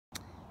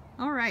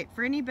All right,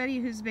 for anybody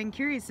who's been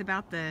curious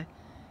about the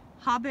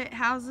Hobbit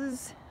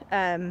houses,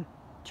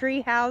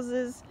 tree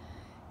houses,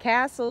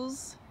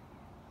 castles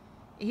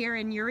here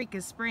in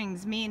Eureka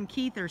Springs, me and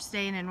Keith are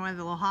staying in one of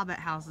the little Hobbit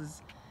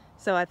houses.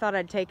 So I thought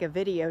I'd take a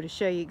video to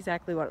show you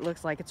exactly what it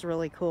looks like. It's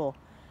really cool.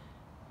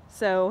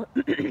 So,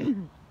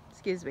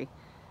 excuse me,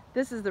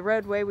 this is the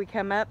roadway we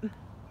come up.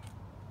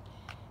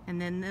 And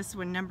then this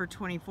one, number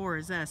 24,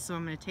 is us. So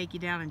I'm going to take you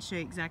down and show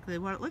you exactly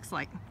what it looks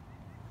like.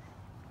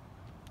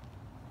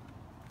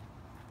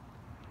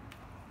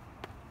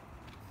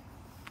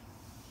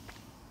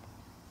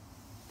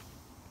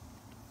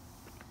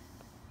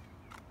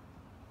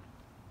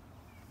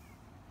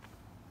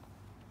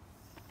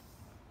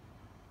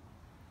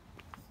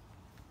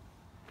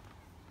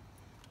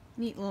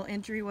 Neat little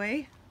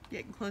entryway,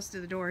 getting close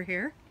to the door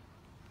here.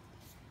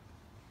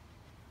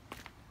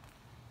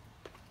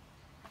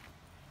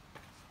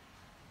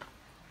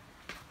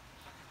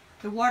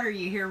 The water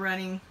you hear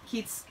running,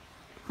 Keith's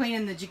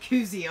cleaning the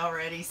jacuzzi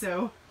already,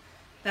 so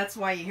that's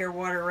why you hear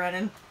water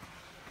running.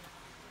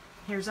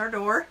 Here's our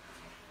door.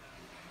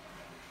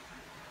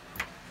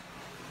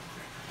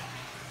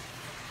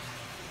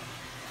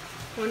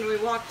 When we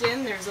walked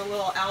in, there's a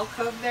little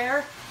alcove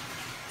there.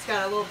 It's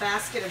got a little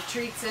basket of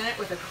treats in it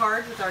with a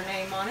card with our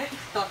name on it.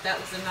 Thought that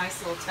was a nice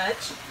little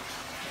touch.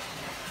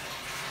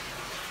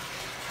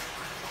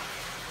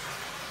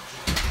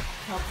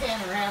 I'll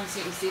pan around so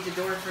you can see the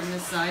door from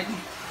this side.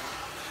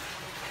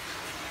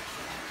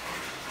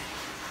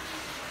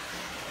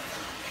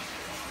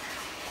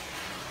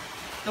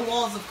 The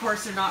walls, of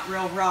course, are not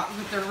real rock,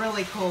 but they're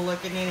really cool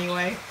looking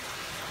anyway.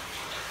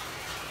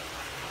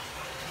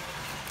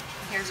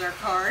 Here's our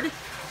card.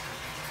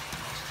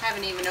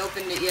 Haven't even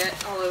opened it yet.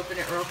 I'll open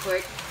it real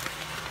quick.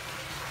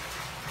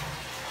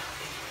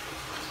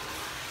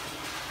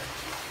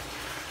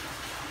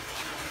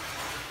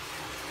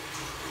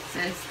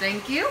 Says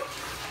thank you.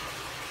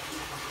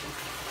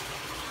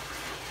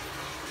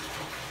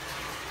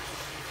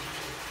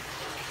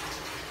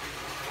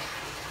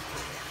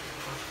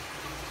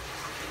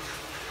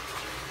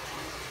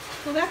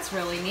 Well, that's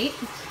really neat.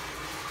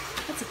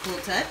 That's a cool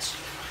touch.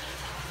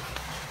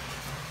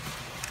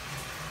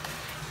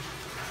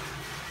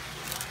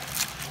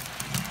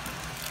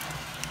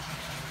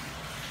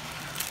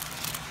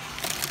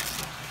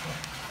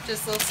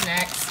 Just little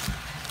snacks.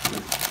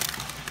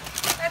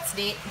 That's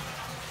neat.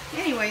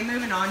 Anyway,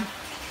 moving on.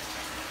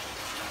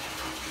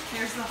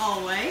 There's the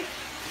hallway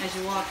as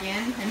you walk in,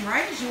 and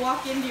right as you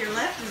walk into your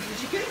left is the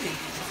jacuzzi.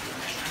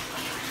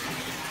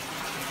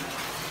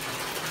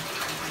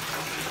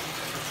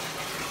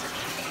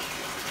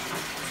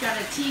 It's got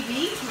a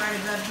TV right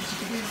above the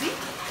jacuzzi.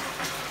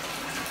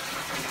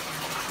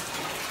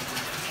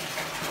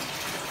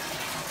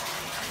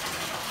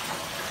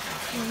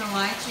 And the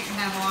lights you can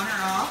have on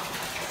or off.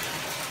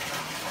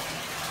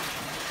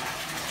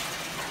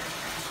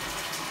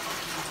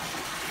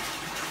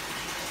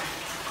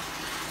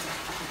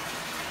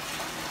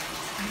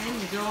 And then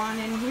you go on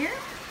in here.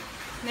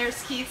 And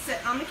there's Keith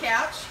sitting on the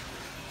couch.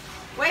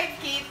 Wave,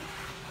 Keith.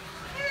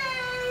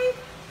 Hey!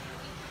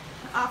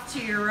 Off to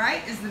your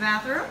right is the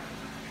bathroom.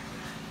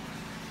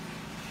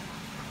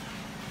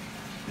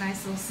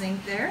 Nice little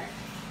sink there.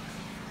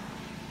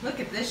 Look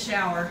at this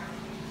shower.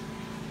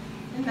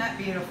 Isn't that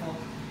beautiful?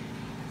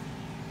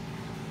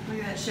 Look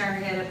at that shower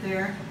head up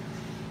there.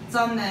 It's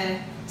on the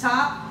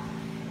top,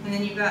 and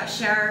then you've got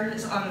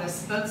showers on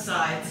both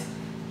sides.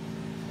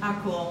 How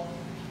cool.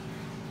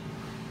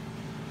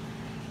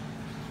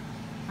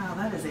 Wow,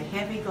 that is a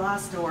heavy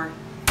glass door.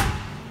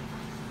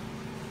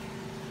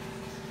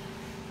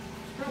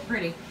 Real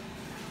pretty.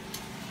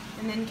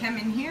 And then come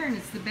in here, and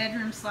it's the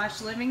bedroom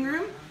 / living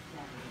room.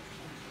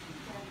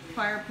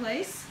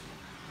 Fireplace.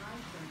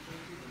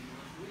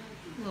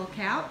 Little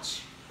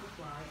couch.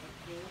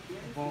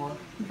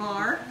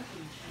 Bar.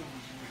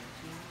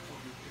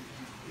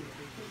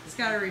 It's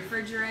got a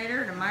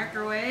refrigerator and a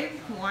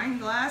microwave, wine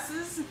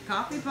glasses,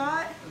 coffee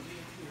pot.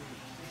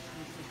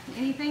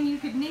 Anything you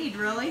could need,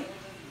 really.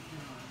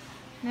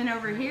 Then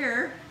over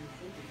here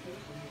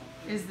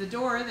is the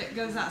door that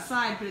goes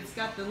outside, but it's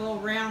got the little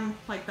round,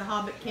 like the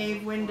Hobbit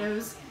cave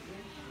windows.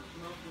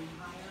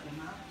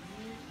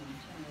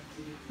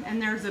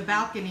 And there's a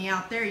balcony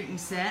out there you can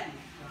sit.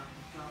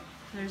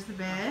 There's the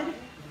bed.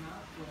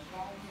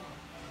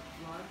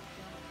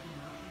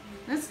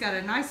 It's got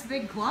a nice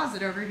big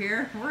closet over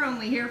here. We're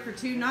only here for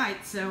 2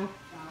 nights, so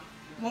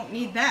won't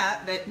need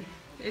that, but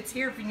it's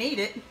here if you need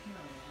it.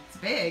 It's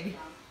big.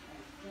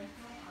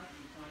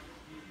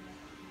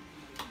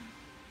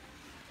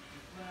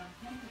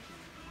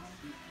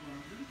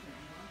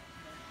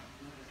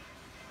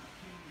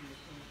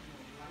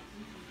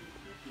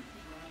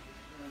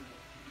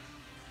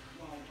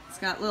 It's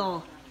got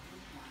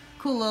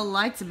cool little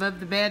lights above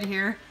the bed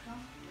here.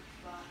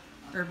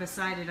 Or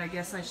beside it, I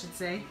guess I should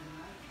say.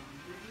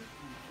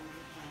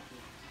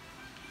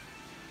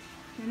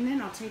 And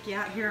then I'll take you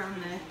out here on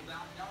the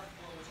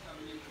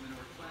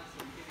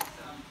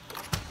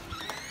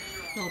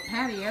little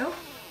patio.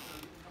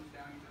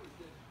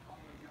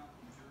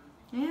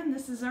 And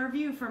this is our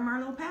view from our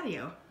little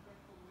patio.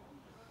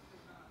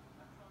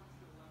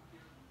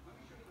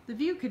 The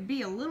view could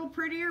be a little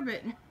prettier,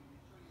 but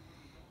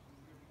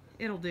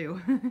it'll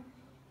do.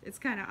 It's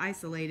kind of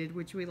isolated,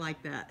 which we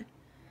like that.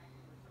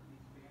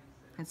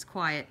 It's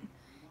quiet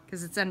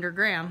because it's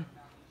underground.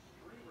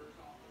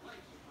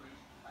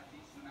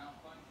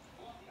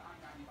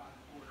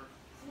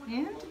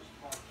 And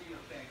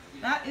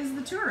that is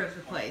the tour of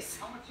the place.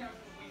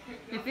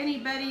 If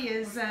anybody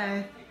is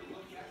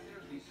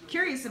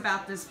curious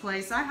about this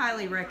place, I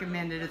highly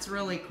recommend it. It's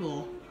really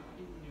cool.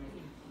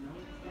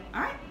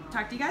 All right,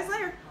 talk to you guys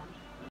later.